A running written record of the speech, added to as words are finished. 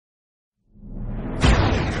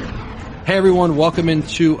Hey everyone, welcome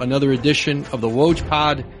into another edition of the Woj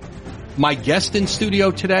Pod. My guest in studio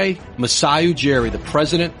today, Masai Ujiri, the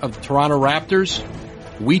president of the Toronto Raptors.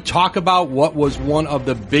 We talk about what was one of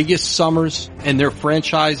the biggest summers in their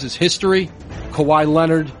franchise's history. Kawhi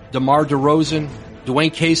Leonard, DeMar DeRozan,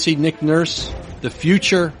 Dwane Casey, Nick Nurse, the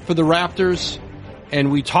future for the Raptors. And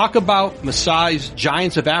we talk about Masai's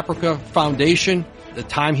Giants of Africa Foundation, the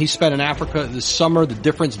time he spent in Africa this summer, the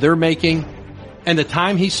difference they're making, and the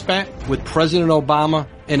time he spent with President Obama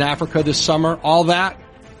in Africa this summer. All that,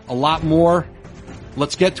 a lot more.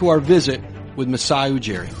 Let's get to our visit with Masai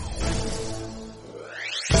Ujiri.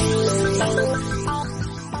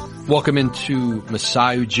 Welcome into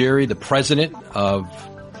Masai Ujiri, the president of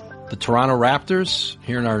the Toronto Raptors,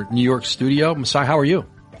 here in our New York studio. Masai, how are you?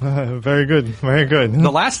 Very good, very good.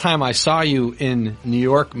 The last time I saw you in New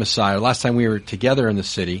York, Masai, last time we were together in the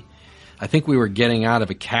city, I think we were getting out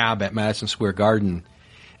of a cab at Madison Square Garden,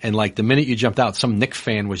 and like the minute you jumped out, some Knicks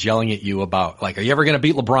fan was yelling at you about, like, are you ever going to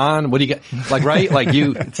beat LeBron? What do you get? Like, right? Like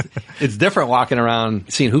it's different walking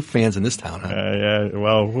around seeing hoop fans in this town, huh? Yeah,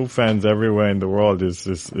 well, hoop fans everywhere in the world is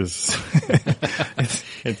the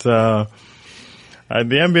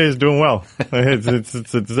NBA is doing well.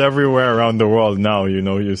 It's everywhere around the world now. You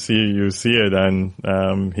know, you see it,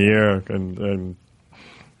 and here, and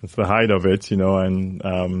it's the height of it. You know,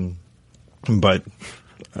 and but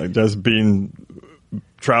just been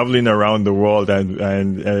traveling around the world,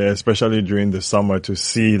 and especially during the summer, to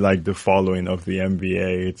see like the following of the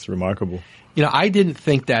NBA, it's remarkable. You know, I didn't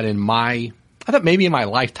think that I thought maybe in my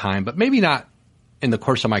lifetime, but maybe not in the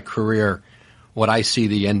course of my career, would I see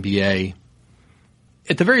the NBA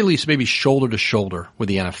at the very least, maybe shoulder to shoulder with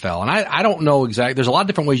the NFL. And I don't know exactly. There's a lot of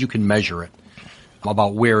different ways you can measure it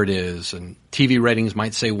about where it is. And TV ratings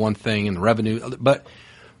might say one thing and revenue. But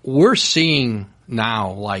we're seeing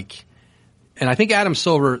now, like, and I think Adam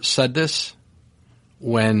Silver said this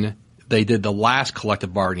when they did the last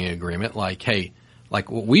collective bargaining agreement, like, hey, like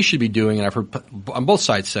what we should be doing, and I've heard on both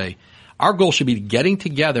sides say, our goal should be getting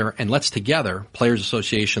together and let's together, Players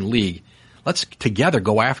Association League, let's together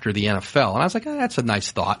go after the NFL. And I was like, that's a nice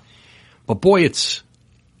thought. But boy,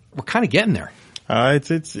 we're kind of getting there.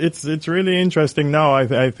 It's really interesting now,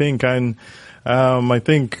 I think. And, I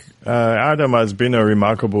think, Adam has been a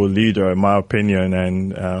remarkable leader, in my opinion.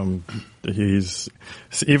 And, he's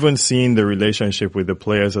even seen the relationship with the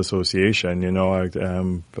Players Association, you know,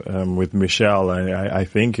 with Michelle. I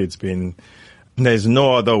think there's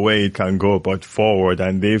no other way it can go but forward,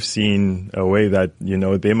 and they've seen a way that, you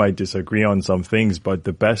know, they might disagree on some things, but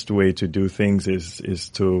the best way to do things is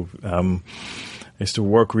to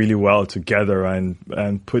work really well together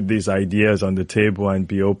and put these ideas on the table and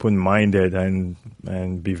be open-minded and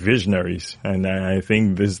be visionaries. And I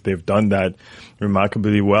think they've done that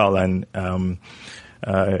remarkably well. And with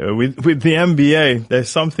the NBA, there's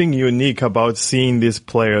something unique about seeing these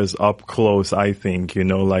players up close, I think, you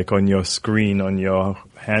know, like on your screen, on your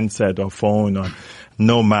handset or phone, or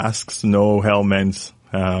no masks, no helmets.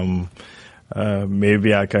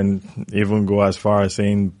 Maybe I can even go as far as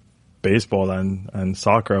saying baseball and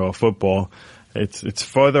soccer or football. It's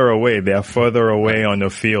further away. They are further away on the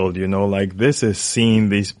field, you know, like this is seeing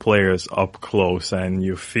these players up close, and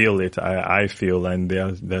you feel it. I feel, and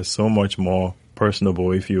they're so much more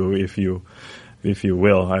personable, if you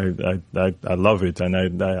will. I love it,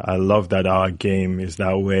 and I love that our game is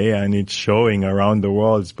that way, and it's showing around the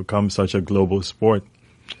world. It's become such a global sport.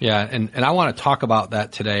 Yeah, and I want to talk about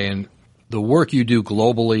that today, and the work you do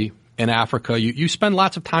globally in Africa. You spend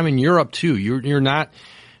lots of time in Europe too. You're not.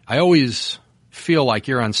 I always feel like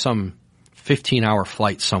you're on some 15-hour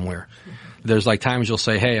flight somewhere. There's like times you'll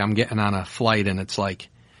say, "Hey, I'm getting on a flight," and it's like.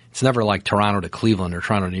 It's never like Toronto to Cleveland or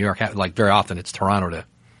Toronto to New York. Like very often it's Toronto to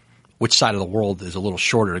which side of the world is a little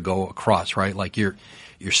shorter to go across, right? Like you're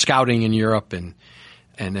scouting in Europe and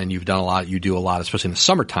then you do a lot, especially in the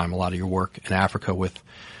summertime, a lot of your work in Africa with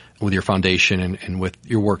your foundation and with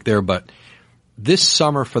your work there. But this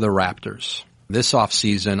summer for the Raptors, this off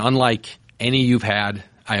season, unlike any you've had,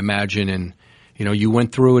 I imagine, and you know, you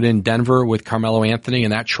went through it in Denver with Carmelo Anthony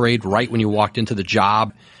and that trade right when you walked into the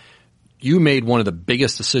job. You made one of the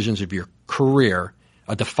biggest decisions of your career,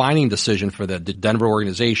 a defining decision for the Denver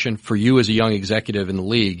organization, for you as a young executive in the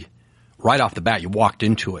league. Right off the bat, you walked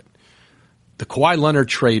into it. The Kawhi Leonard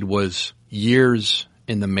trade was years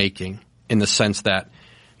in the making, in the sense that,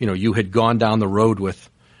 you know, you had gone down the road with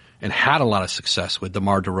and had a lot of success with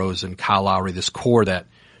DeMar DeRozan, Kyle Lowry, this core that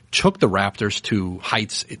took the Raptors to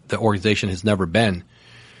heights the organization has never been.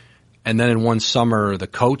 And then in one summer, the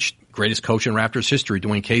coach, greatest coach in Raptors history,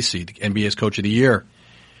 Dwane Casey, the NBA's Coach of the Year,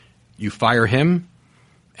 you fire him,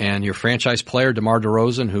 and your franchise player, DeMar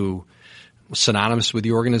DeRozan, who synonymous with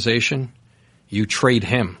the organization, you trade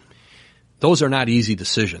him. Those are not easy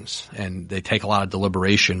decisions, and they take a lot of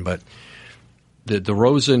deliberation, but the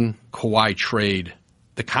DeRozan Kawhi trade,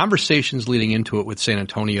 the conversations leading into it with San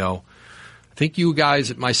Antonio, I think you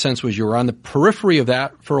guys, my sense was you were on the periphery of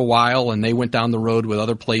that for a while, and they went down the road with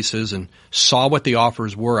other places and saw what the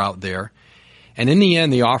offers were out there. And in the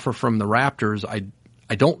end, the offer from the Raptors,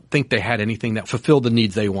 I don't think they had anything that fulfilled the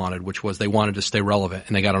needs they wanted, which was they wanted to stay relevant,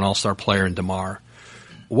 and they got an all-star player in DeMar.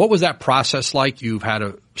 What was that process like? You've had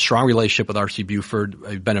a strong relationship with R.C. Buford.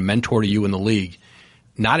 I've been a mentor to you in the league.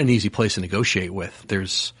 Not an easy place to negotiate with.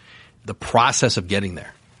 There's the process of getting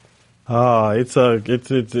there.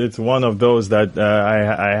 It's one of those that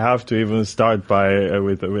I have to even start by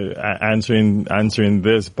with answering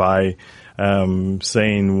this by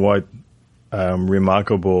saying what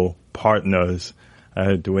remarkable partners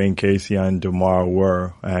Dwane Casey and DeMar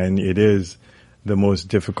were, and it is the most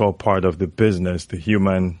difficult part of the business, the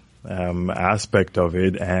human aspect of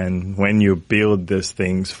it. And when you build these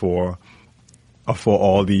things for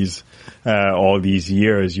all these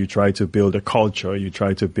years, you try to build a culture, you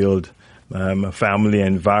try to build a family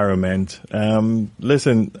environment.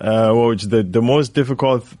 Listen, Woj, the most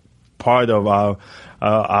difficult part of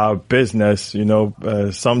our business,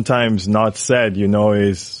 sometimes not said,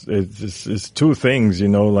 is two things,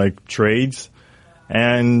 like trades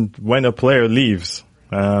and when a player leaves.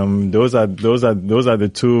 Those are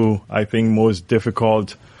the two, I think, most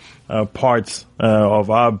difficult parts of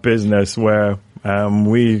our business where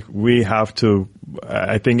we have to.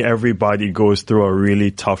 I think everybody goes through a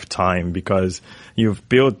really tough time because you've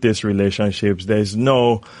built these relationships. There's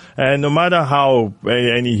no matter how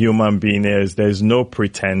any human being is, there's no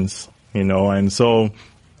pretense, and so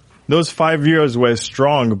those 5 years were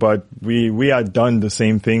strong, but we had done the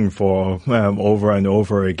same thing for over and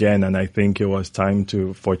over again, and I think it was time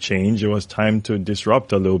for change. It was time to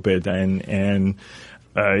disrupt a little bit, and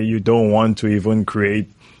you don't want to even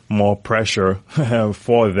create more pressure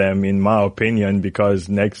for them, in my opinion, because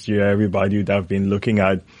next year everybody would have been looking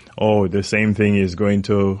at, the same thing is going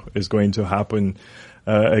to happen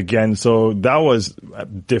again. So that was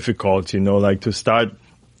difficult, to start.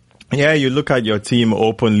 Yeah, you look at your team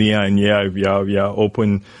openly, and you're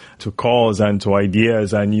open to calls and to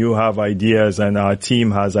ideas, and you have ideas, and our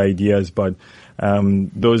team has ideas, but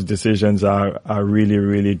those decisions are really,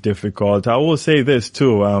 really difficult. I will say this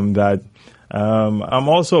too, that I'm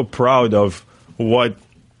also proud of what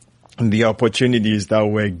the opportunities that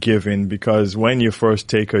we're given, because when you first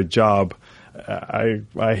take a job,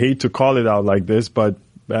 I hate to call it out like this, but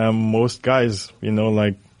most guys,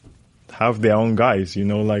 have their own guys,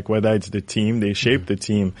 whether it's the team, they shape the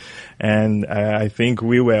team. And I think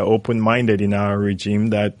we were open-minded in our regime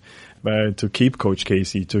that to keep Coach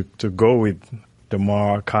Casey, to go with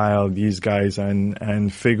DeMar, Kyle, these guys,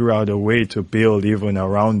 and figure out a way to build even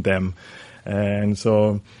around them. And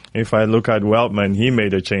so if I look at Weltman, he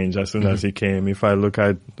made a change as soon as he came. If I look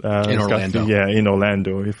at in Orlando. In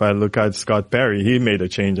Orlando. If I look at Scott Perry, he made a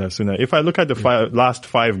change as soon as. If I look at the last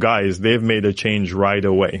five guys, they've made a change right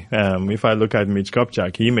away. If I look at Mitch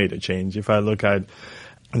Kupchak, he made a change. If I look at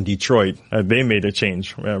Detroit, they made a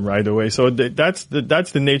change right away. So that's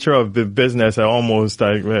the nature of the business almost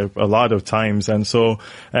a lot of times. And so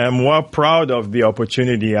we're proud of the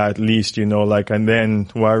opportunity, at least, and then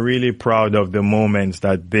we're really proud of the moments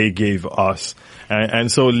that they gave us. And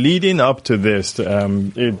so leading up to this,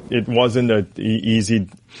 it wasn't an easy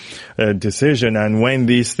decision. And when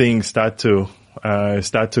these things start to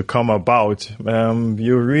come about,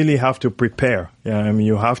 you really have to prepare.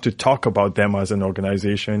 You have to talk about them as an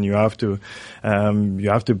organization. You have to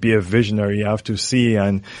be a visionary. You have to see.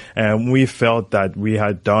 And we felt that we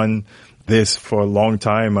had done this for a long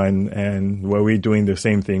time, and were we doing the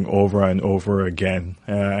same thing over and over again.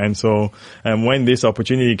 And so, when this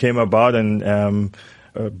opportunity came about, and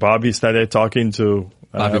Bobby started talking to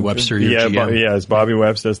Bobby Webster, your GM. Yes, Bobby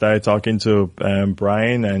Webster started talking to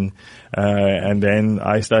Brian, and then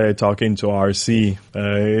I started talking to RC.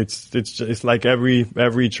 It's like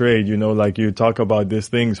every trade, like you talk about these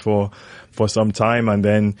things for some time, and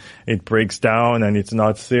then it breaks down, and it's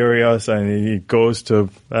not serious, and it goes to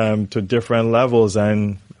different levels,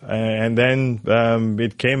 and then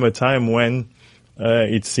it came a time when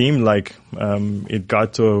it seemed like it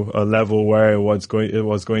got to a level where it was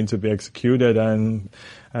going to be executed, and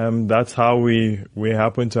that's how we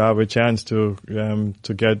happened to have a chance to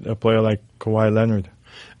get a player like Kawhi Leonard.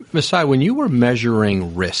 Masai, when you were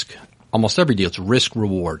measuring risk, almost every deal, it's risk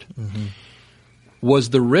reward. Mm-hmm.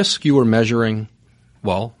 Was the risk you were measuring?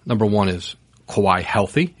 Well, number one, is Kawhi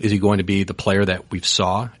healthy? Is he going to be the player that we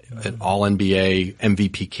saw, an All NBA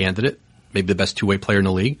MVP candidate? maybe the best two-way player in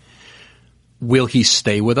the league. Will he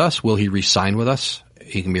stay with us? Will he re-sign with us?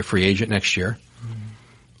 He can be a free agent next year.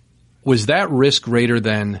 Was that risk greater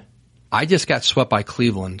than, I just got swept by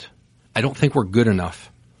Cleveland, I don't think we're good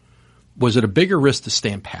enough? Was it a bigger risk to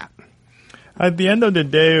stand pat? At the end of the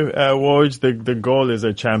day, Woj, the goal is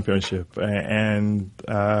a championship. And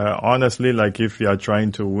honestly, like if you're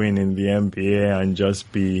trying to win in the NBA and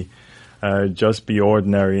just be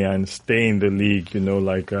ordinary and stay in the league,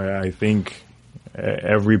 I think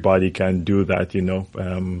everybody can do that,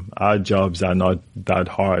 Our jobs are not that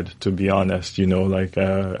hard, to be honest,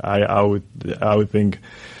 I would think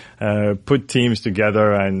put teams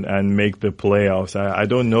together and make the playoffs. I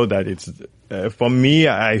don't know that it's for me,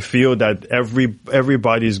 I feel that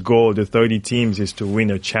everybody's goal, the 30 teams, is to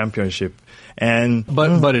win a championship.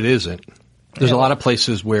 But it isn't. There's a lot of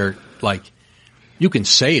places where, like, you can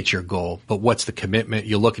say it's your goal, but what's the commitment?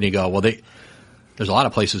 You look and you go, well, there's a lot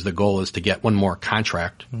of places the goal is to get one more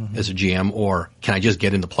contract as a GM, or can I just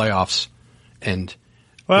get in the playoffs? And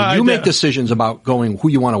you make decisions about going who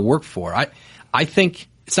you want to work for. I think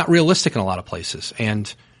it's not realistic in a lot of places,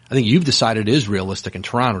 and I think you've decided it is realistic in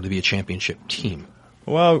Toronto to be a championship team.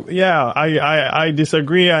 Well, yeah, I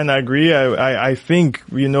disagree and agree. I think,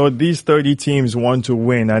 these 30 teams want to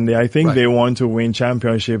win, and I think they want to win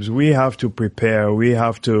championships. We have to prepare. We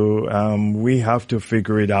have to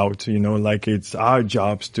figure it out, it's our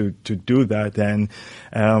jobs to do that. And,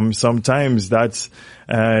 sometimes that's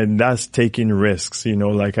taking risks,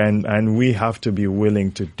 and we have to be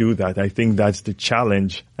willing to do that. I think that's the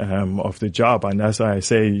challenge, of the job. And that's why I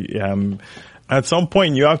say, at some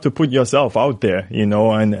point you have to put yourself out there,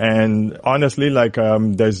 and honestly,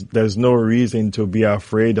 there's no reason to be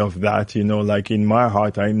afraid of that, in my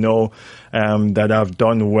heart, I know, that I've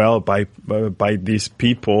done well by these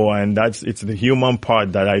people, and it's the human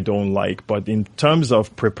part that I don't like. But in terms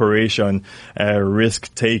of preparation,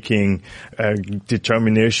 risk taking,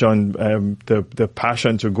 determination, the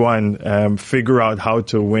passion to go and, figure out how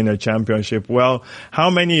to win a championship. Well, how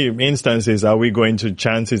many chances are we going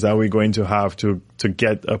to have to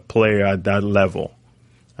get a player at that level?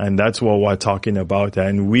 And that's what we're talking about.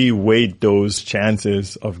 And we weight those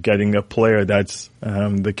chances of getting a player that's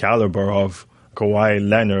the caliber of Kawhi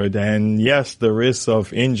Leonard. And yes, the risk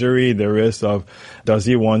of injury, the risk of does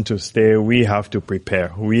he want to stay, we have to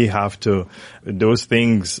prepare. We have to, those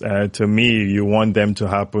things, to me, you want them to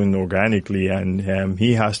happen organically. And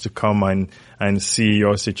he has to come and see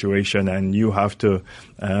your situation, and you have to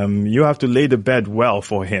lay the bed well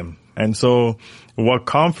for him. And so we're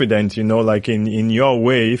confident, in your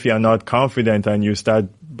way. If you're not confident and you start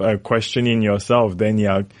questioning yourself, then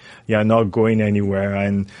you're not going anywhere.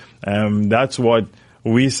 And that's what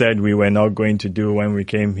we said we were not going to do when we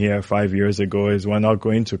came here 5 years ago, is we're not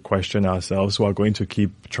going to question ourselves. We're going to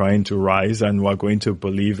keep trying to rise, and we're going to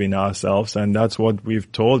believe in ourselves. And that's what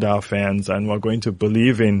we've told our fans. And we're going to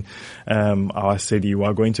believe in our city.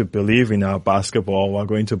 We're going to believe in our basketball. We're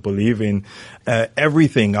going to believe in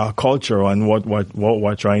everything, our culture, and what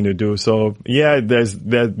we're trying to do. So yeah,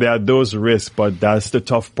 there are those risks, but that's the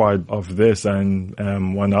tough part of this, and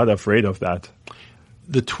we're not afraid of that.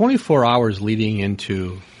 The 24 hours leading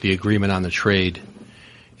into the agreement on the trade,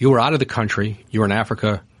 you were out of the country. You were in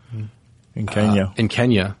Africa. In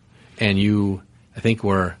Kenya. And you, I think,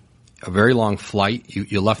 were a very long flight.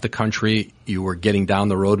 You left the country. You were getting down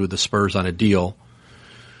the road with the Spurs on a deal.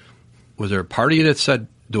 Was there a part of you that said,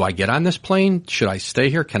 do I get on this plane? Should I stay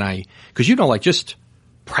here? Can I? Because, just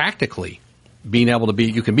practically being able to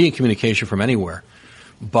you can be in communication from anywhere.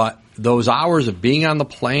 But those hours of being on the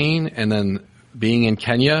plane and then being in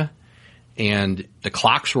Kenya, and the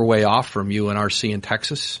clocks were way off from UNRC in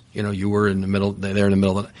Texas. You were in the middle, they're in the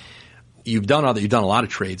middle of it. You've done a lot of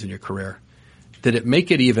trades in your career. Did it make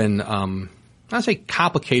it even, not say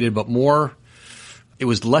complicated, but it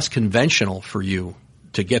was less conventional for you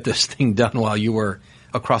to get this thing done while you were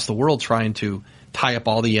across the world trying to tie up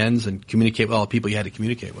all the ends and communicate with all the people you had to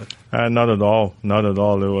communicate with? Not at all.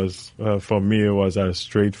 It was, for me, it was as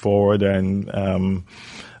straightforward, and,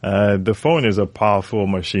 the phone is a powerful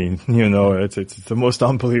machine, it's the most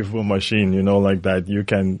unbelievable machine, that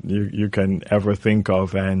you can ever think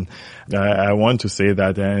of. And I want to say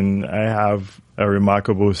that, and I have a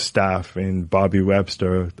remarkable staff in Bobby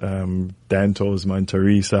Webster, Dan Tolzman,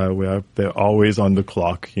 Teresa, where they're always on the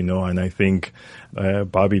clock, and I think,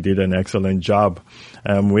 Bobby did an excellent job,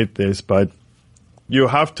 with this, but you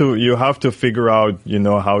have to figure out,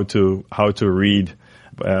 how to read,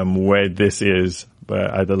 where this is,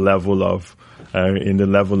 at the level of in the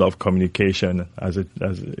level of communication as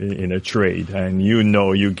in a trade, and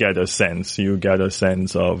you get a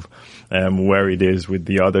sense of where it is with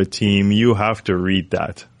the other team. You have to read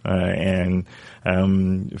that, and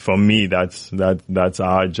for me, that's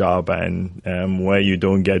our job. And where you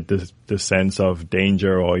don't get the sense of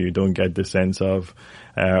danger, or you don't get the sense of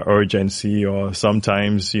urgency, or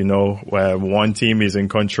sometimes, where one team is in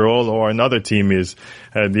control or another team is,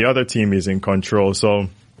 the other team is in control. So,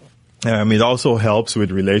 it also helps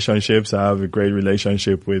with relationships. I have a great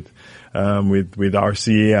relationship with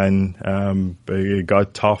RC, and it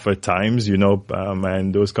got tough at times,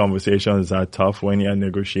 and those conversations are tough when you're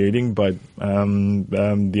negotiating, but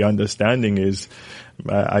the understanding is,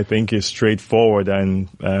 I think, is straightforward, and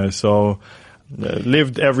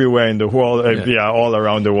lived everywhere in the world, all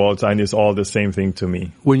around the world, and it's all the same thing to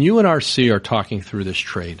me. When you and RC are talking through this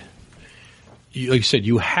trade, like you said,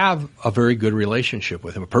 you have a very good relationship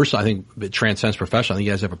with him. I think it transcends professional. I think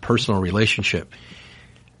you guys have a personal relationship.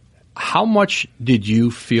 How much did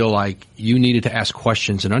you feel like you needed to ask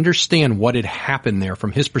questions and understand what had happened there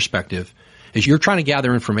from his perspective as you're trying to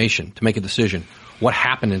gather information to make a decision? What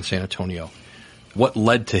happened in San Antonio? What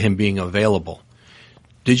led to him being available?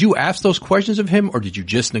 Did you ask those questions of him, or did you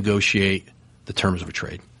just negotiate the terms of a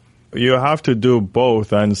trade? You have to do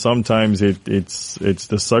both, and sometimes it's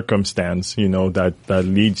the circumstance, that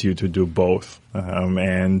leads you to do both.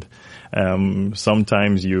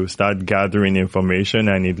 Sometimes you start gathering information,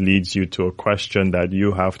 and it leads you to a question that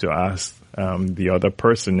you have to ask the other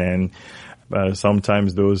person. And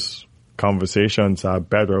sometimes those conversations are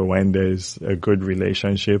better when there's a good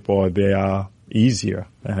relationship, or they are easier,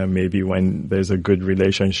 maybe when there's a good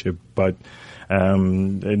relationship. But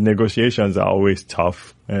negotiations are always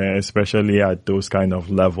tough, especially at those kind of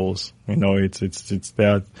levels.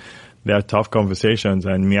 They're tough conversations,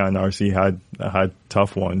 and me and RC had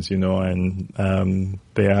tough ones, and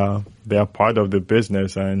they are part of the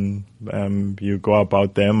business, and you go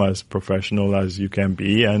about them as professional as you can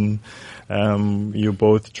be, and you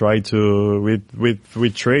both try to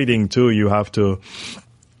with trading too. You have to.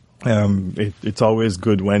 It's always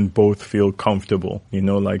good when both feel comfortable,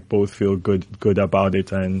 like both feel good about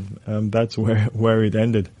it, and that's where it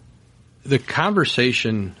ended. The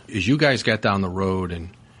conversation is, you guys got down the road and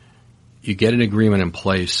you get an agreement in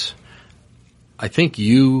place. I think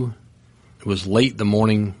it was late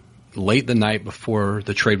the night before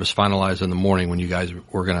the trade was finalized in the morning, when you guys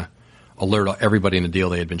were going to alert everybody in the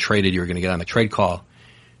deal they had been traded. You were going to get on the trade call.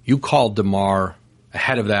 You called DeMar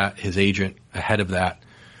ahead of that, his agent ahead of that,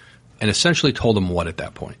 and essentially told him what at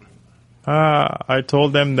that point? I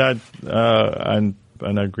told them that an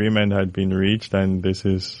agreement had been reached, and this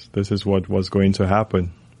is what was going to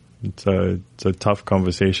happen. It's a tough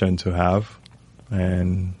conversation to have,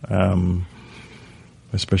 and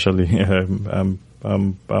especially I'm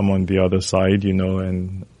on the other side,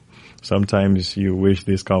 and sometimes you wish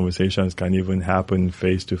these conversations can even happen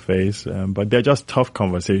face to face, but they're just tough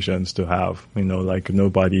conversations to have. Like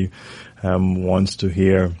nobody wants to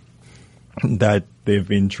hear that they've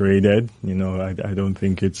been traded. I don't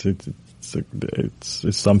think it's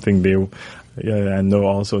something they. Yeah, and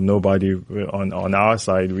also nobody on our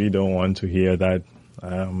side, we don't want to hear that.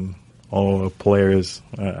 All players,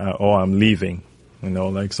 I'm leaving.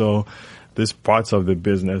 So these parts of the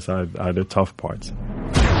business are the tough parts.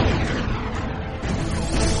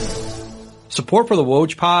 Support for the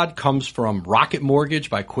Woj Pod comes from Rocket Mortgage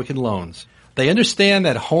by Quicken Loans. They understand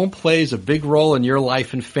that home plays a big role in your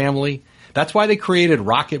life and family. That's why they created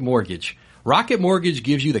Rocket Mortgage. Rocket Mortgage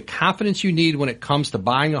gives you the confidence you need when it comes to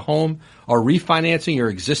buying a home or refinancing your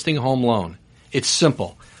existing home loan. It's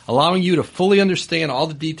simple, allowing you to fully understand all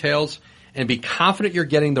the details and be confident you're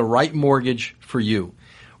getting the right mortgage for you.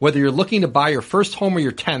 Whether you're looking to buy your first home or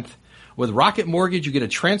your 10th, with Rocket Mortgage you get a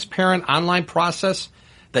transparent online process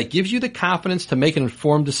that gives you the confidence to make an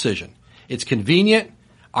informed decision. It's convenient.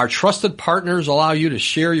 Our trusted partners allow you to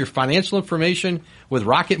share your financial information with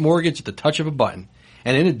Rocket Mortgage at the touch of a button.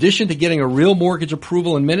 And in addition to getting a real mortgage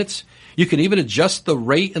approval in minutes, you can even adjust the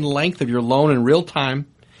rate and length of your loan in real time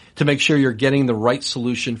to make sure you're getting the right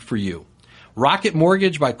solution for you. Rocket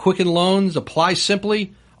Mortgage by Quicken Loans. Apply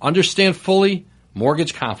simply, understand fully,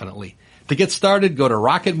 mortgage confidently. To get started, go to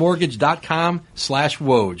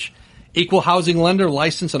rocketmortgage.com/Woj. Equal housing lender,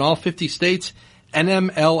 licensed in all 50 states.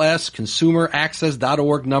 NMLS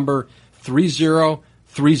ConsumerAccess.org number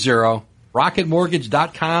 3030.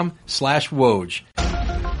 rocketmortgage.com/Woj.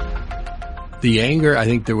 The anger, I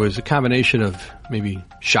think there was a combination of maybe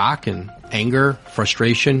shock and anger,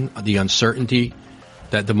 frustration, the uncertainty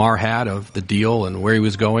that DeMar had of the deal and where he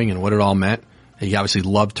was going and what it all meant. He obviously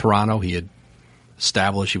loved Toronto. He had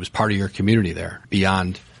established. He was part of your community there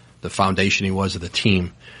beyond the foundation he was of the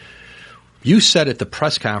team. You said at the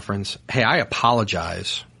press conference, hey, I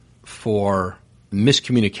apologize for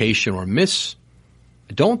miscommunication or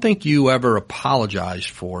I don't think you ever apologized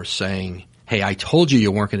for saying, hey, I told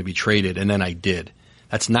you weren't going to be traded, and then I did.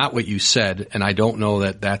 That's not what you said, and I don't know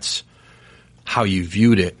that that's how you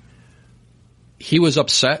viewed it. He was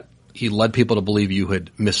upset. He led people to believe you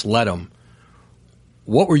had misled him.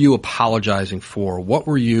 What were you apologizing for? What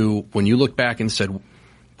were you, when you look back and said,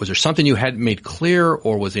 was there something you hadn't made clear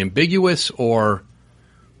or was ambiguous? Or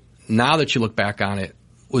now that you look back on it,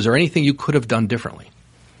 was there anything you could have done differently?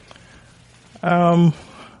 I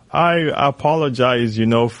apologize,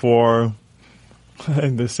 for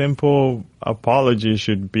the simple apology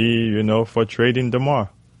should be, for trading DeMar.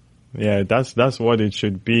 Yeah, that's what it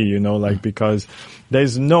should be, because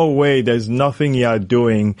there's no way, there's nothing you are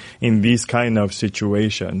doing in these kind of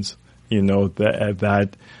situations, that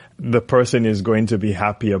the person is going to be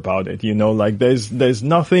happy about it, there's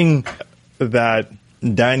nothing that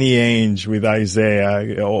Danny Ainge with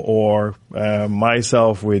Isaiah or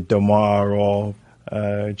myself with DeMar or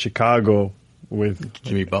Chicago with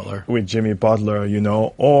Jimmy Butler,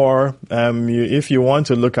 or if you want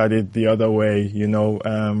to look at it the other way,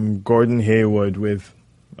 Gordon Hayward with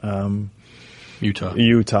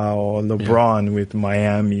Utah or LeBron with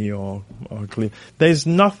Miami or Cleveland. There's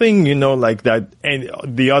nothing, like that and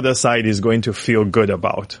the other side is going to feel good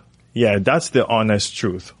about. Yeah, that's the honest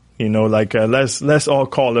truth. Let's all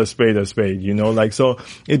call a spade, so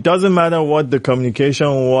it doesn't matter what the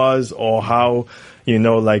communication was or how,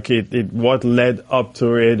 what led up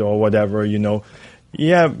to it or whatever,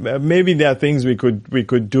 Yeah, maybe there are things we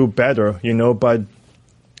could do better, but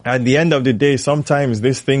at the end of the day, sometimes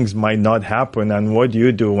these things might not happen. And what do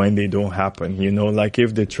you do when they don't happen?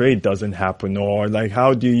 If the trade doesn't happen or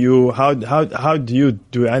how do you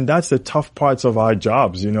do, and that's the tough parts of our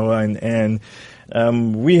jobs,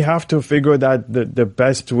 we have to figure that the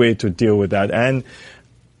best way to deal with that. And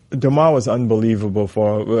DeMar was unbelievable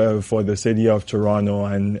for the city of Toronto,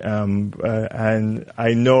 and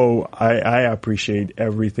I know I appreciate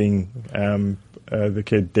everything the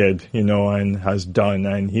kid did, and has done,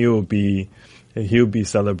 and he'll be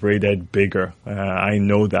celebrated bigger. I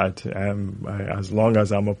know that as long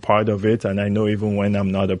as I'm a part of it, and I know even when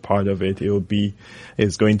I'm not a part of it,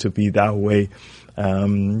 it's going to be that way.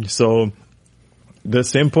 So. The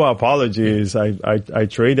simple apology is I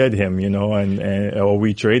traded him, or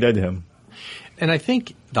we traded him. And I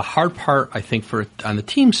think the hard part, on the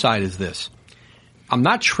team side is this. I'm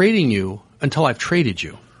not trading you until I've traded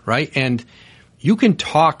you, right? And you can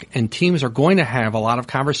talk, and teams are going to have a lot of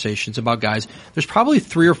conversations about guys. There's probably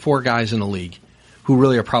 3 or 4 guys in the league who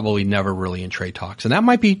really are probably never really in trade talks. And that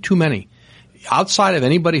might be too many. Outside of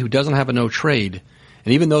anybody who doesn't have a no trade,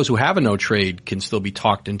 and even those who have a no trade can still be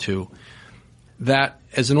talked into, that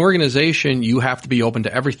as an organization, you have to be open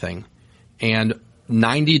to everything. And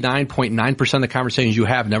 99.9% of the conversations you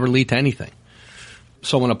have never lead to anything.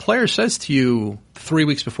 So when a player says to you 3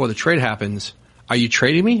 weeks before the trade happens, are you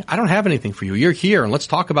trading me? I don't have anything for you. You're here, and let's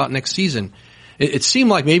talk about next season. It seemed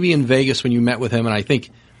like maybe in Vegas when you met with him, and I think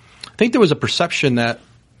there was a perception that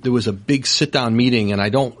there was a big sit-down meeting, and I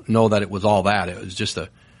don't know that it was all that. It was just a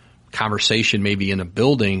conversation maybe in a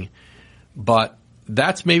building. But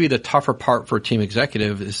that's maybe the tougher part for a team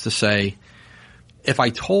executive is to say, if I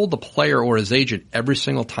told the player or his agent every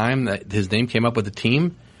single time that his name came up with the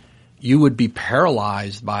team, you would be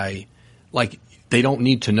paralyzed by, they don't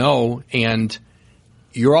need to know. And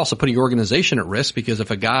you're also putting your organization at risk because if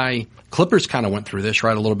a guy, Clippers kind of went through this,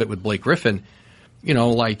 right, a little bit with Blake Griffin,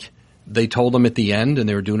 they told him at the end and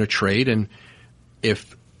they were doing a trade. And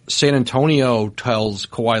if San Antonio tells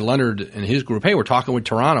Kawhi Leonard and his group, hey, we're talking with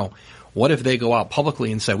Toronto, what if they go out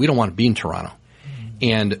publicly and say, we don't want to be in Toronto,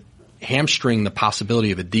 and hamstring the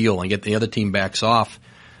possibility of a deal and get the other team backs off?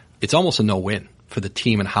 It's almost a no-win for the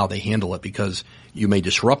team and how they handle it, because you may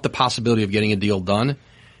disrupt the possibility of getting a deal done,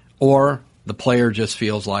 or the player just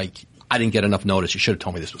feels like, I didn't get enough notice. You should have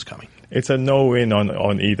told me this was coming. It's a no-win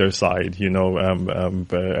on either side,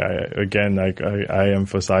 but I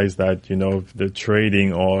emphasize that, the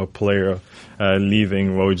trading or a player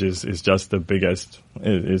leaving Woj is just the biggest.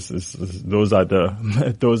 Those are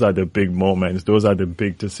the big moments. Those are the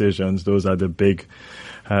big decisions. Those are the big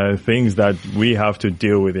things that we have to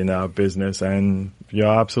deal with in our business. And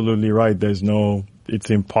you're absolutely right. It's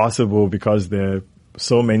impossible because there are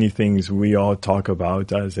so many things we all talk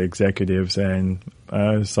about as executives, and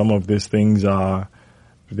some of these things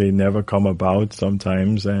they never come about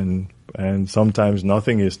sometimes, and and sometimes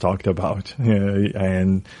nothing is talked about.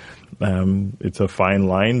 And it's a fine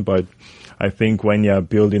line, but I think when you're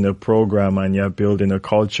building a program and you're building a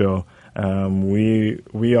culture,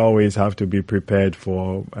 we always have to be prepared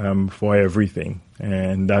for everything.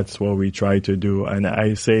 And that's what we try to do. And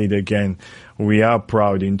I say it again, we are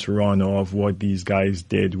proud in Toronto of what these guys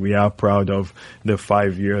did. We are proud of the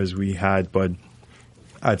 5 years we had, but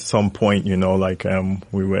at some point, we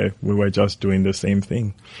were just doing the same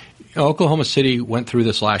thing. Oklahoma City went through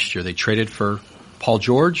this last year. They traded for Paul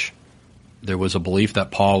George. There was a belief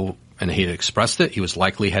that Paul, and he had expressed it, he was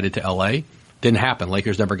likely headed to L.A. Didn't happen.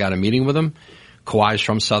 Lakers never got a meeting with him. Kawhi's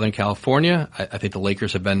from Southern California. I think the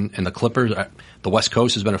Lakers have been, and the Clippers, the West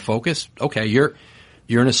Coast has been a focus. Okay, you're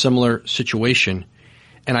in a similar situation.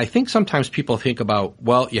 And I think sometimes people think about,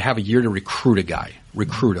 well, you have a year to recruit a guy,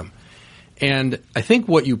 recruit him. And I think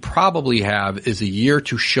what you probably have is a year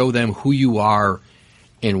to show them who you are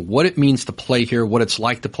and what it means to play here, what it's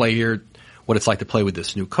like to play here, what it's like to play with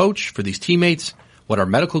this new coach, for these teammates, what our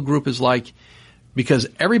medical group is like. Because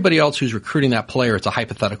everybody else who's recruiting that player, it's a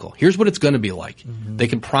hypothetical. Here's what it's going to be like. Mm-hmm. They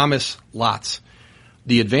can promise lots.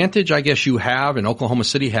 The advantage I guess you have and Oklahoma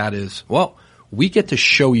City had is, well, we get to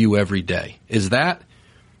show you every day. Is that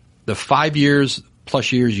the 5 years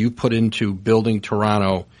plus years you put into building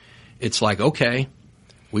Toronto? It's like, okay,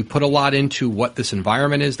 we put a lot into what this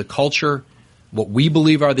environment is, the culture, what we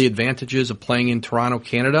believe are the advantages of playing in Toronto,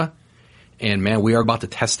 Canada. And, man, we are about to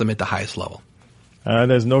test them at the highest level.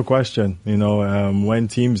 There's no question. When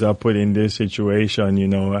teams are put in this situation,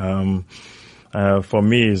 for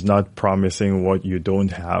me, it's not promising what you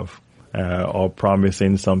don't have, or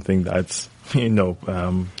promising something that's, you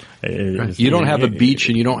don't have a beach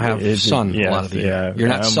and you don't have sun a lot of the year. You're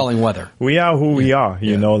not selling weather. We are who we are,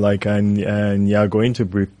 and you're going to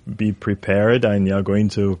be prepared, and you're going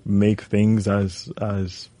to make things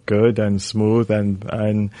as good and smooth,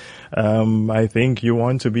 and I think you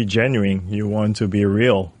want to be genuine, you want to be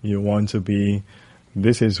real, you want to be,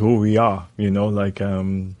 this is who we are, we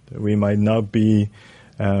might not be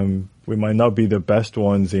the best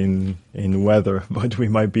ones in weather, but we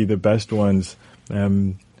might be the best ones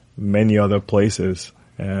many other places.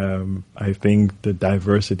 I think the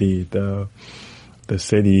diversity, the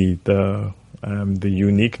city, the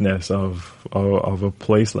uniqueness of a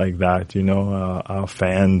place like that, our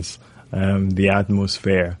fans, the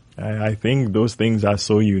atmosphere. I think those things are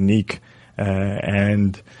so unique,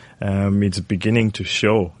 and it's beginning to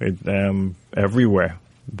show it everywhere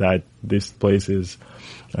that this place is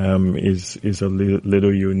a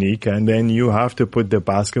little unique. And then you have to put the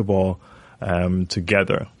basketball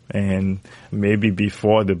together. And maybe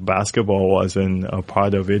before the basketball wasn't a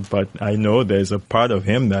part of it, but I know there's a part of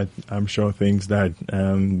him that I'm sure thinks that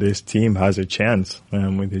this team has a chance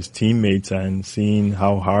with his teammates, and seeing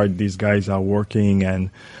how hard these guys are working. And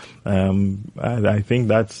I think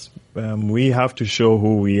that's we have to show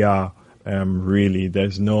who we are. Really,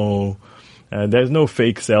 there's no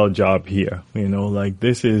fake sell job here.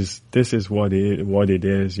 This is what it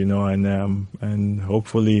is. And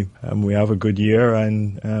hopefully we have a good year,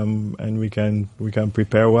 and we can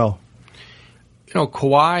prepare well.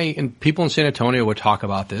 Kawhi and people in San Antonio would talk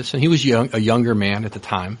about this, and he was a younger man at the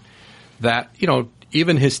time. That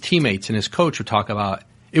even his teammates and his coach would talk about.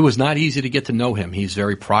 It was not easy to get to know him. He's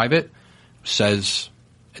very private, says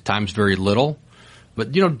at times very little.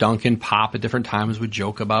 But, Duncan, Pop at different times would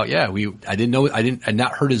joke about, I'd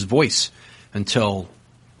not heard his voice until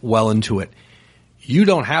well into it. You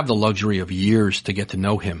don't have the luxury of years to get to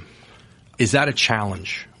know him. Is that a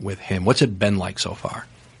challenge with him? What's it been like so far?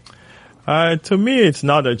 To me, it's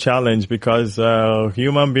not a challenge, because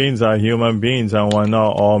human beings are human beings, and we're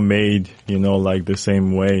not all made, the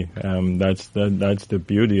same way. That's the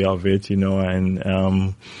beauty of it,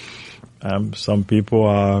 and some people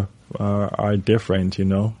are different,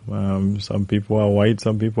 some people are white,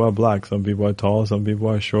 some people are black, some people are tall, some people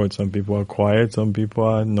are short, some people are quiet, some people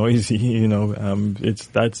are noisy,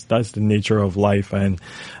 that's the nature of life. And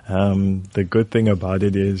the good thing about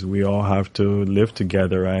it is we all have to live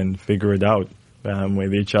together and figure it out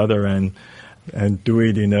with each other, and do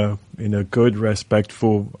it in a good,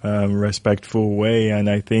 respectful way. And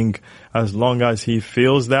I think as long as he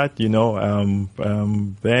feels that,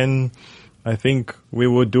 then I think we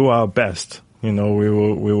will do our best. We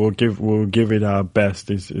will give it our best.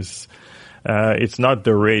 It's not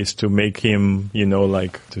the race to make him,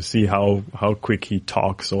 to see how quick he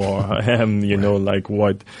talks, or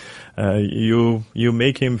what. You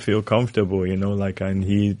make him feel comfortable,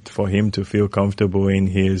 and for him to feel comfortable in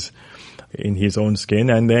his in his own skin,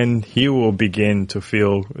 and then he will begin to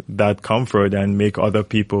feel that comfort and make other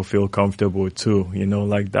people feel comfortable too.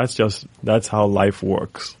 Like that's how life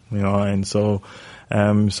works. And so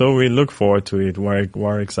we look forward to it.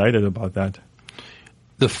 We're excited about that.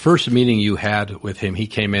 The first meeting you had with him, he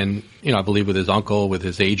came in, I believe with his uncle, with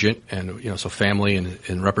his agent, and, so family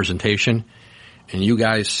and representation. And you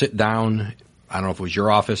guys sit down, I don't know if it was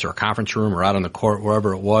your office or a conference room or out on the court,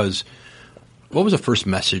 wherever it was. What was the first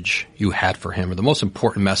message you had for him, or the most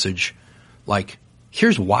important message? Like,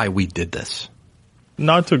 here's why we did this.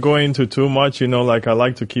 Not to go into too much, like I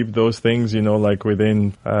like to keep those things, like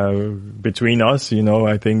within, between us,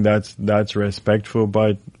 I think that's respectful,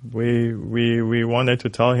 but we wanted to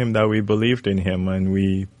tell him that we believed in him, and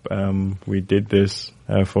we did this,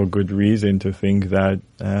 for good reason, to think that,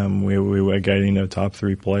 we were getting a top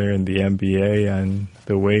 3 player in the NBA, and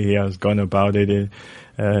the way he has gone about it,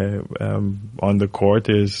 on the court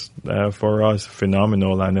is, for us,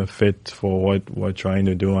 phenomenal and a fit for what we're trying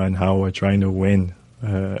to do and how we're trying to win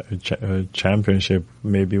a championship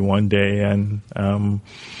maybe one day. And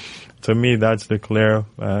to me, that's the clear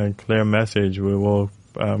message. We will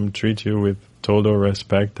treat you with total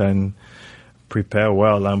respect and prepare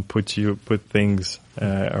well and put things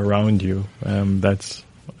around you that's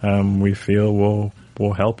we feel will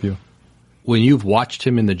help you. When you've watched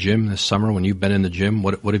him in the gym this summer, when you've been in the gym,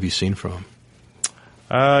 what have you seen from him?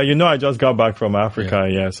 I just got back from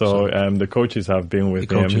Africa, so the coaches have been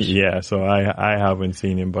with him. Yeah, so I haven't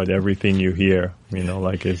seen him, but everything you hear,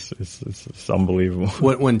 it's unbelievable.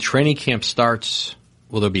 When training camp starts,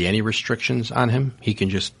 will there be any restrictions on him? He can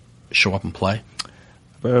just show up and play?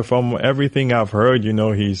 From everything I've heard,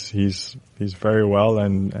 he's very well,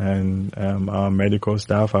 and our medical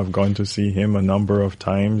staff have gone to see him a number of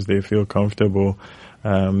times. They feel comfortable.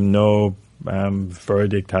 No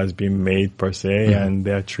verdict has been made per se, and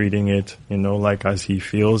they're treating it, like as he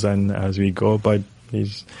feels and as we go. But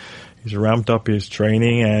he's ramped up his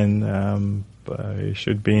training, and he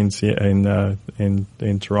should be in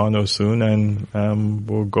Toronto soon, and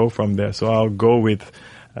we'll go from there. So I'll go with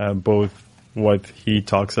both what he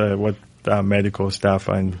talks, what our medical staff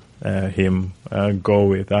and him go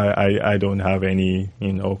with. I don't have any,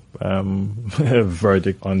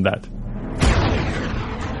 verdict on that.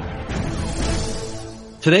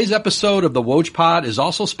 Today's episode of the Woj Pod is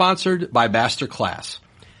also sponsored by Masterclass.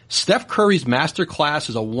 Steph Curry's Masterclass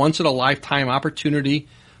is a once-in-a-lifetime opportunity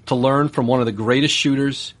to learn from one of the greatest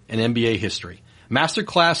shooters in NBA history.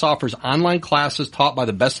 Masterclass offers online classes taught by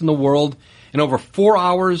the best in the world and over 4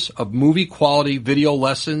 hours of movie-quality video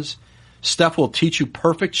lessons. Steph will teach you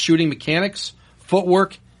perfect shooting mechanics,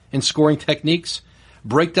 footwork, and scoring techniques,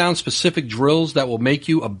 break down specific drills that will make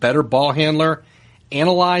you a better ball handler,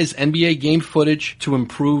 analyze NBA game footage to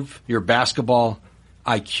improve your basketball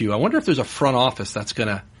IQ. I wonder if there's a front office that's going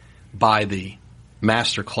to buy the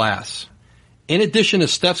master class. In addition to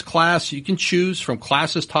Steph's class, you can choose from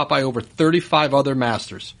classes taught by over 35 other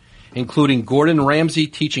masters, including Gordon Ramsay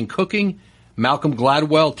teaching cooking, Malcolm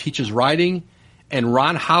Gladwell teaches writing, and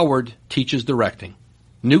Ron Howard teaches directing.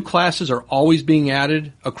 New classes are always being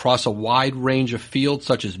added across a wide range of fields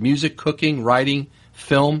such as music, cooking, writing,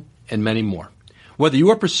 film, and many more. Whether you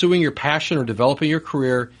are pursuing your passion or developing your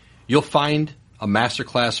career, you'll find a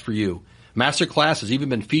masterclass for you. Masterclass has even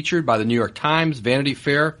been featured by the New York Times, Vanity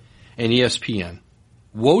Fair, and ESPN.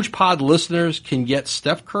 Woj Pod listeners can get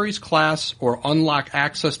Steph Curry's class or unlock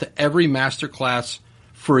access to every masterclass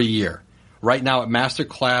for a year. Right now at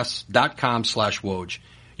masterclass.com/Woj.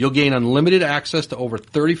 You'll gain unlimited access to over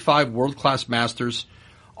 35 world-class masters,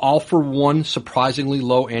 all for one surprisingly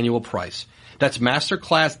low annual price. That's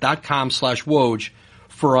masterclass.com/Woj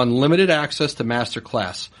for unlimited access to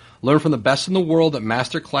Masterclass. Learn from the best in the world at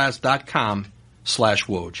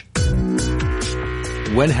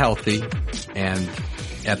masterclass.com/Woj. When healthy and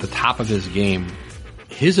at the top of his game,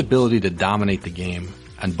 his ability to dominate the game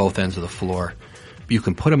on both ends of the floor, you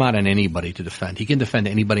can put him out on anybody to defend. He can defend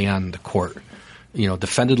anybody on the court.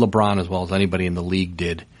 Defended LeBron as well as anybody in the league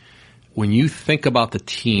did. When you think about the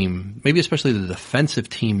team, maybe especially the defensive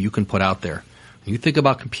team you can put out there, when you think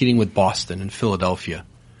about competing with Boston and Philadelphia,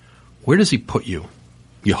 where does he put you,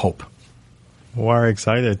 you hope? We're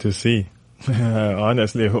excited to see.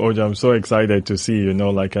 Honestly, Woj, I'm so excited to see, and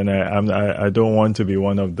I don't want to be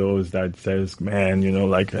one of those that says, man,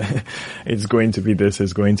 it's going to be this,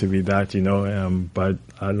 it's going to be that, but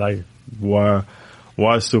we're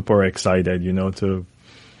super excited,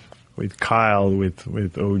 with Kyle,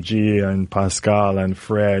 with OG and Pascal and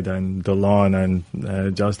Fred and Delon and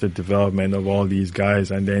just the development of all these guys,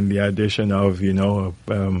 and then the addition of,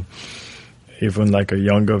 even like a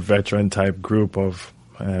younger veteran type group of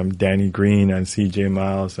Danny Green and CJ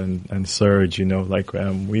Miles and Serge,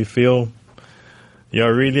 we feel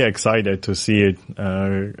you're really excited to see it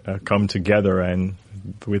come together, and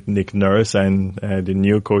with Nick Nurse and the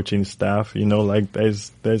new coaching staff,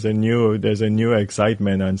 there's a new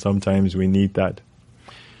excitement, and sometimes we need that.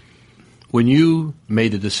 When you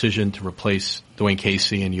made the decision to replace Dwane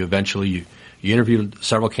Casey, and you eventually you interviewed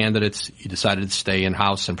several candidates, you decided to stay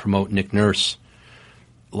in-house and promote Nick Nurse.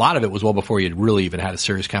 A lot of it was well before you had really even had a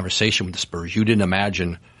serious conversation with the Spurs. You didn't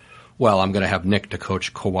imagine, well, I'm going to have Nick to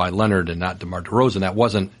coach Kawhi Leonard and not DeMar DeRozan. That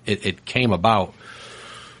wasn't, it came about.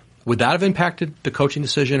 Would that have impacted the coaching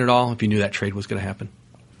decision at all if you knew that trade was going to happen?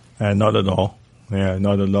 Not at all. Yeah,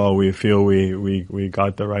 not at all. We feel we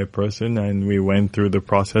got the right person, and we went through the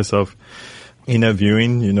process of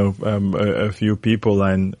interviewing, a few people,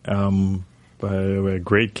 and were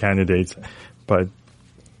great candidates. But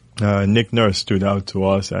Nick Nurse stood out to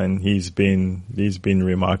us, and he's been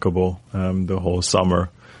remarkable the whole summer.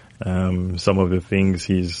 Some of the things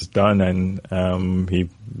he's done, and he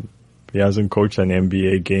hasn't coached an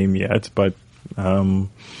NBA game yet, but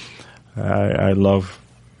I love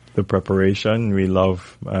the preparation. We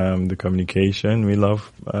love the communication. We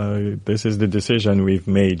love this is the decision we've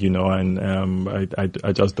made, and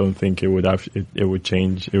I just don't think it would have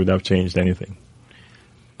changed anything.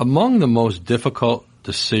 Among the most difficult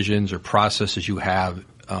decisions or processes you have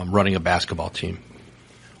running a basketball team,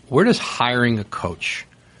 where does hiring a coach,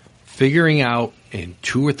 figuring out in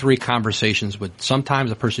 2 or 3 conversations with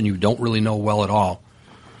sometimes a person you don't really know well at all,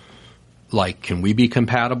 like, can we be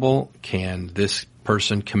compatible? Can this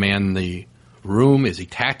person command the room? Is he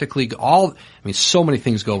tactically so many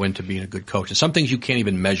things go into being a good coach, and some things you can't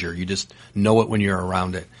even measure. You just know it when you're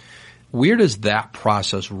around it. Where does that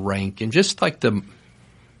process rank in just like the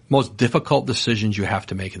most difficult decisions you have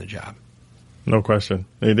to make in the job? No question.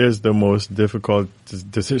 It is the most difficult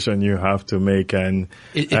decision you have to make, and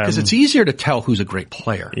because it's easier to tell who's a great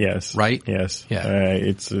player. Yes. Right? Yes. Yeah.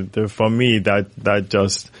 It's for me that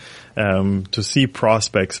just to see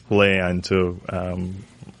prospects play and to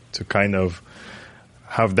kind of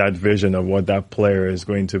have that vision of what that player is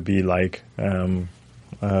going to be like.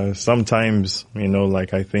 Sometimes,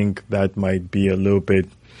 I think that might be a little bit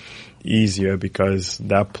easier because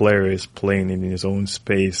that player is playing in his own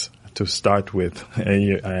space to start with.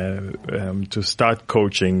 To start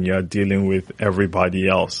coaching, you're dealing with everybody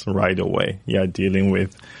else right away. You're dealing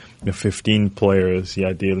with the 15 players,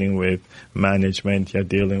 you're dealing with management, you're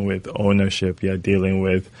dealing with ownership, you're dealing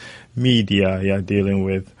with media, you're dealing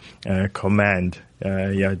with command,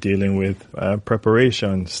 you're dealing with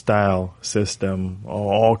preparation, style, system,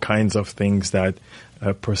 all kinds of things that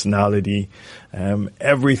personality,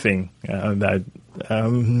 everything that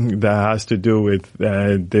has to do with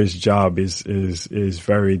this job is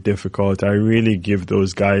very difficult. I really give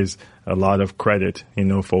those guys a lot of credit,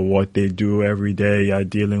 for what they do every day. You're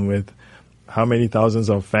dealing with how many thousands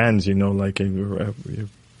of fans,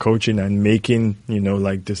 coaching and making,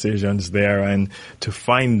 decisions there, and to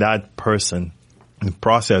find that person. The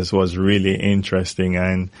process was really interesting,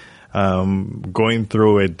 and going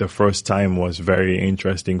through it the first time was very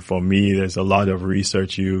interesting for me. There's a lot of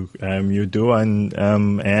research you do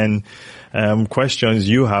and questions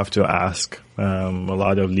you have to ask, a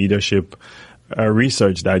lot of leadership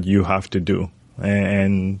research that you have to do.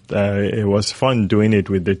 And it was fun doing it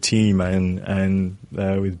with the team and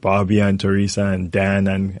with Bobby and Teresa and Dan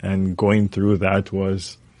and going through that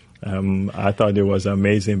was I thought it was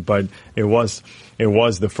amazing, but it was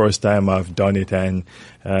the first time I've done it, and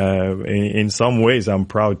in some ways I'm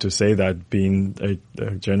proud to say that, being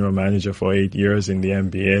a general manager for 8 years in the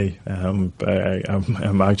NBA,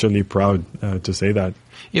 I'm actually proud to say that.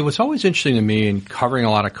 It was always interesting to me in covering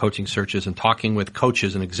a lot of coaching searches and talking with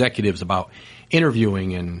coaches and executives about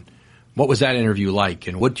interviewing and what was that interview like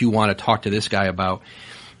and what do you want to talk to this guy about.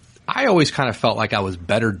 I always kind of felt like I was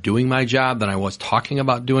better doing my job than I was talking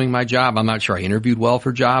about doing my job. I'm not sure I interviewed well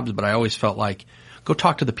for jobs, but I always felt like, go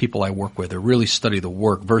talk to the people I work with or really study the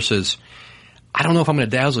work versus, I don't know if I'm going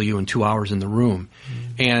to dazzle you in 2 hours in the room.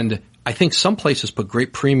 Mm-hmm. And I think some places put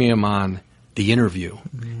great premium on the interview.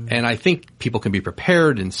 Mm-hmm. And I think people can be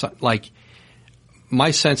prepared, and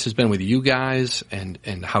my sense has been with you guys and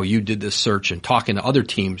how you did this search and talking to other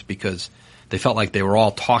teams, because they felt like they were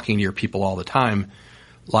all talking to your people all the time.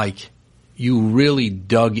 Like, you really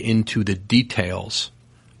dug into the details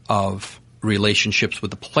of relationships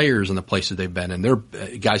with the players and the places they've been, and they're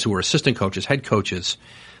guys who were assistant coaches, head coaches,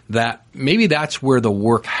 that maybe that's where the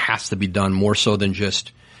work has to be done more so than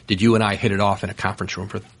just, did you and I hit it off in a conference room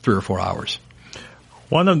for 3 or 4 hours?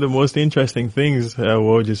 One of the most interesting things,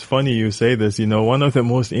 Woj, is funny you say this, one of the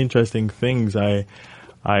most interesting things I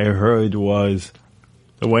I heard was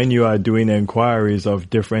when you are doing inquiries of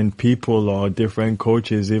different people or different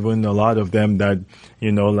coaches, even a lot of them that,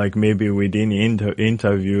 like maybe within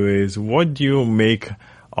interview is, what do you make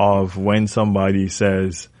of when somebody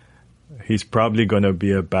says he's probably going to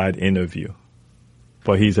be a bad interview,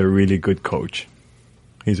 but he's a really good coach?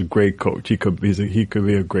 He's a great coach. He could be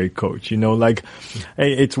a great coach.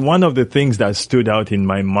 It's one of the things that stood out in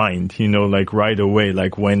my mind, right away,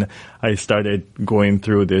 when I started going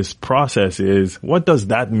through this process is, what does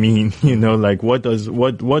that mean? What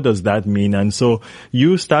does that mean? And so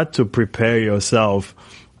you start to prepare yourself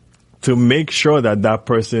to make sure that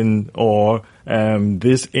person or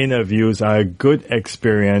these interviews are a good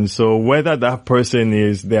experience. So whether that person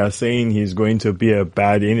they are saying he's going to be a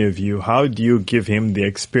bad interview, how do you give him the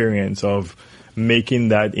experience of making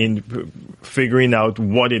that figuring out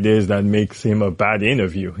what it is that makes him a bad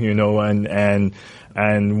interview,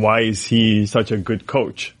 and why is he such a good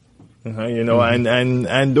coach?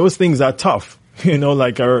 And those things are tough.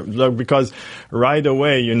 Because right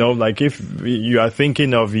away, if you are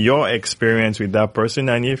thinking of your experience with that person,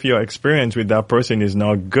 and if your experience with that person is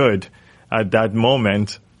not good at that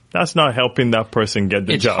moment, that's not helping that person get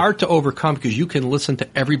the job. It's hard to overcome because you can listen to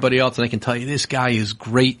everybody else and they can tell you this guy is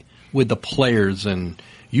great with the players, and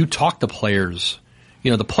you talk to players.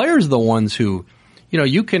 The players are the ones who,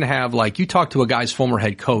 you can have, you talk to a guy's former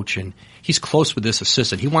head coach and he's close with this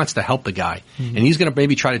assistant. He wants to help the guy. Mm-hmm. And he's going to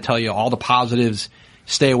maybe try to tell you all the positives,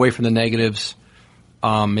 stay away from the negatives,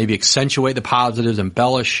 maybe accentuate the positives,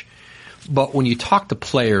 embellish. But when you talk to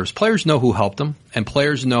players know who helped them, and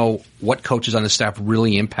players know what coaches on the staff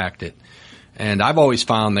really impacted. And I've always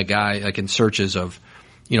found that guy, in searches of,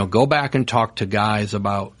 go back and talk to guys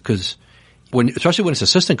about, because especially when it's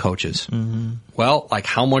assistant coaches, mm-hmm. Well,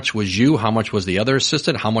 how much was you? How much was the other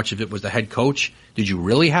assistant? How much of it was the head coach? Did you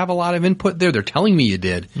really have a lot of input there? They're telling me you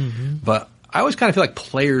did. Mm-hmm. But I always kind of feel like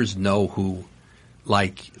players know who,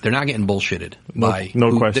 they're not getting bullshitted by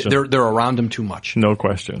no question. They're around them too much. No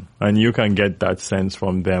question. And you can get that sense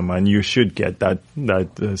from them, and you should get that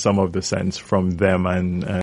some of the sense from them. And